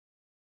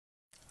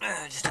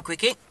Just a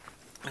quickie.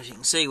 As you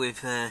can see,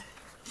 I'm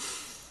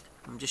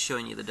just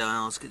showing you the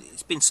dials.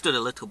 It's been stood a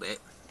little bit,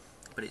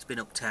 but it's been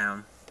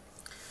uptown.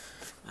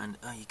 And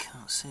oh, you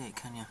can't see it,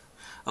 can you?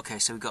 Okay,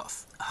 so we've got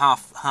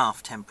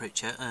half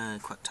temperature,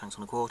 tanks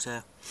on a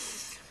quarter.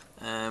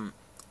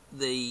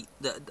 The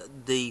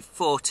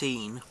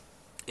 14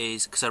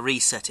 is because I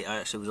reset it. I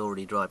actually was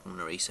already driving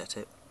when I reset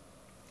it.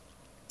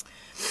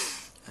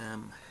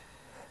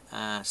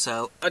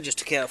 So I just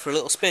took it out for a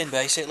little spin,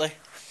 basically.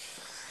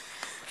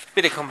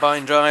 Bit of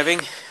combined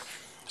driving,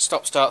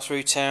 stop-start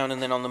through town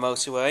and then on the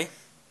motorway,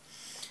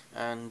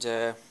 and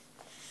then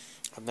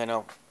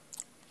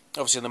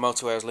obviously on the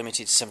motorway I was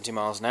limited to 70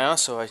 miles an hour,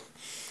 so I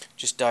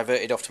just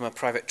diverted off to my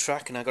private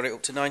track and I got it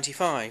up to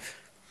 95.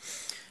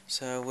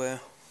 So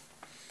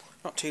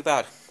not too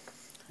bad.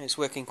 It's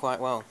working quite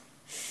well.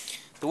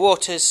 The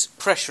water's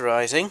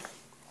pressurising.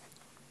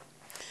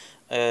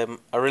 I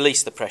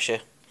released the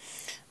pressure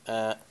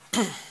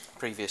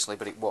previously,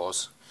 but it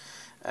was.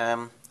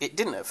 It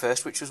didn't at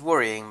first, which was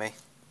worrying me.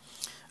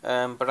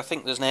 But I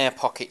think there's an air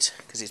pocket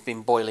because it's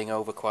been boiling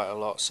over quite a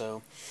lot.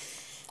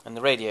 And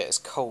the radiator's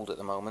cold at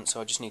the moment, so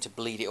I just need to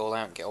bleed it all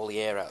out and get all the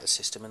air out of the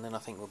system, and then I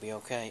think we'll be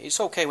okay. It's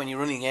okay when you're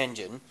running the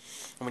engine,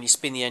 and when you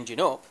spin the engine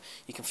up,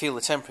 you can feel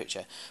the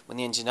temperature. When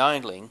the engine's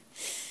idling,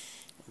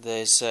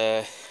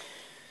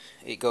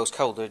 it goes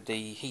cold.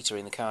 The heater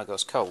in the car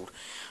goes cold,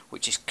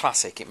 which is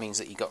classic. It means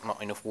that you've got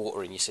not enough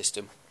water in your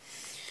system,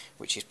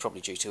 which is probably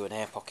due to an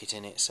air pocket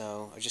in it.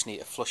 So I just need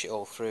to flush it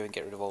all through and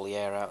get rid of all the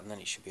air out, and then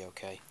it should be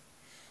okay.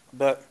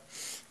 But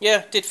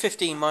yeah, did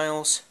 15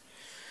 miles.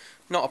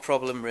 Not a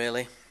problem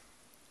really.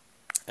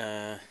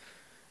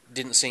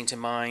 Didn't seem to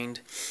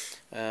mind.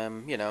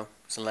 You know,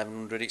 it's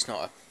 1100. It's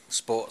not a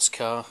sports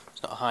car.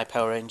 It's not a high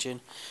power engine,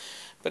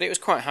 but it was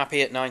quite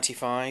happy at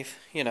 95.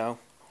 You know,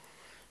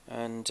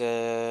 and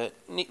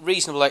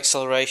reasonable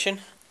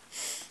acceleration.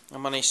 I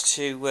managed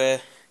to.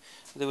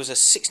 There was a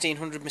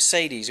 1600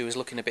 Mercedes who was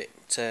looking a bit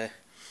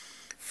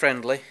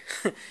friendly,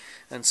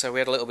 and so we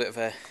had a little bit of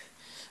a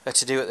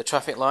to do at the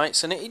traffic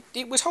lights, and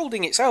it was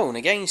holding its own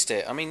against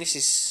it. I mean, this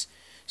is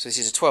a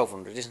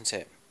 1200, isn't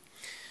it?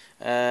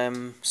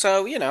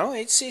 So you know,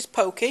 it's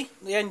pokey.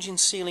 The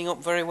engine's sealing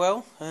up very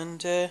well,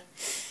 and I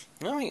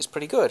think it's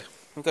pretty good.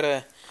 We've got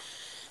a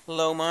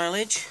low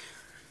mileage,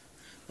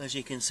 as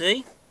you can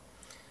see.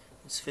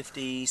 It's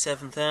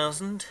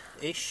 57,000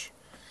 ish,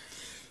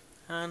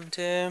 and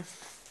yeah,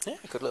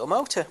 good little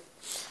motor.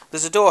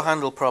 There's a door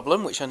handle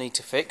problem which I need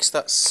to fix.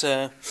 That's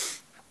I'll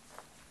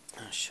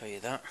show you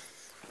that.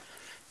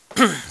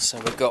 So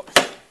we've got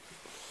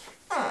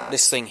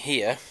this thing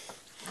here,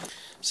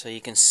 so you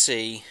can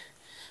see.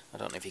 I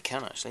don't know if you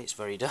can actually. It's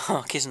very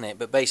dark, isn't it?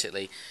 But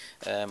basically,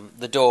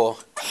 the door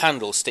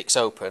handle sticks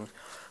open,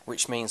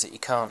 which means that you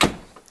can't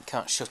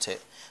shut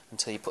it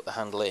until you put the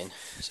handle in.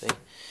 See,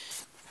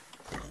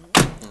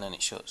 and then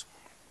it shuts.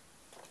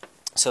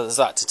 So there's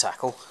that to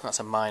tackle.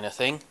 That's a minor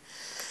thing.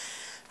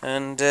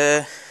 And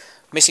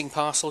missing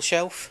parcel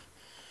shelf.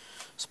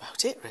 That's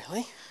about it,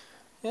 really.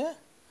 Yeah.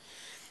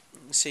 You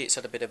can see it's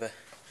had a bit of a.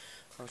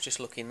 I was just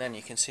looking then.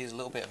 You can see there's a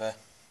little bit of a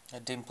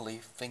dimply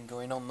thing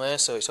going on there.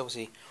 So it's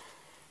obviously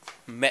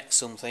met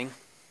something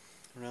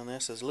around there,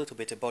 so there's a little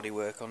bit of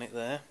bodywork on it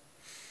there.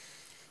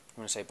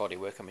 When I say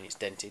bodywork, I mean it's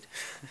dented.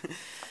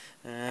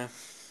 Down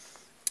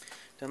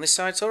this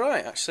side it's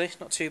alright actually, it's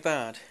not too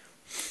bad.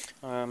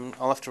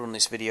 I'll have to run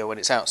this video when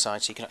it's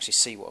outside so you can actually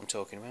see what I'm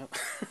talking about.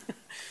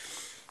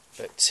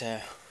 But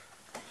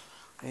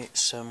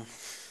it's I don't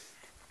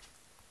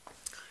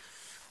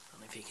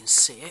know if you can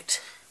see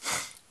it,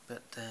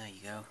 but there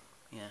you go.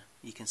 Yeah,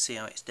 you can see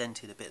how it's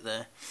dented a bit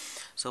there.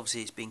 So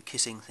obviously it's been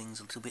kissing things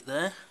a little bit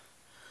there,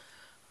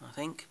 I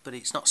think. But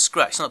it's not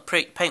scratched, it's not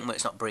paintwork,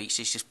 it's not breached,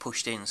 it's just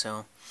pushed in.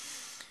 So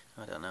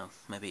I don't know,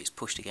 maybe it's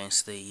pushed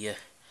against the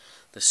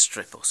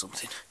strip or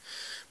something.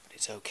 But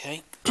it's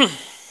okay.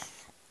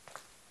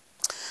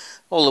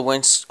 all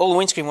the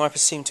windscreen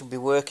wipers seem to be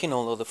working,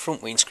 although the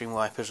front windscreen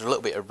wipers are a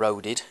little bit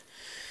eroded,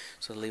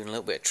 so they're leaving a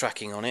little bit of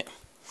tracking on it.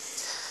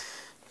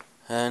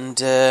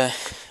 And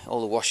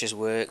all the washers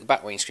work. The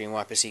back windscreen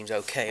wiper seems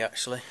okay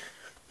actually,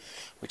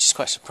 which is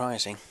quite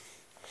surprising,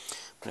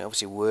 but it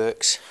obviously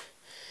works.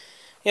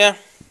 Yeah,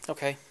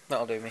 okay,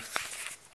 that'll do me.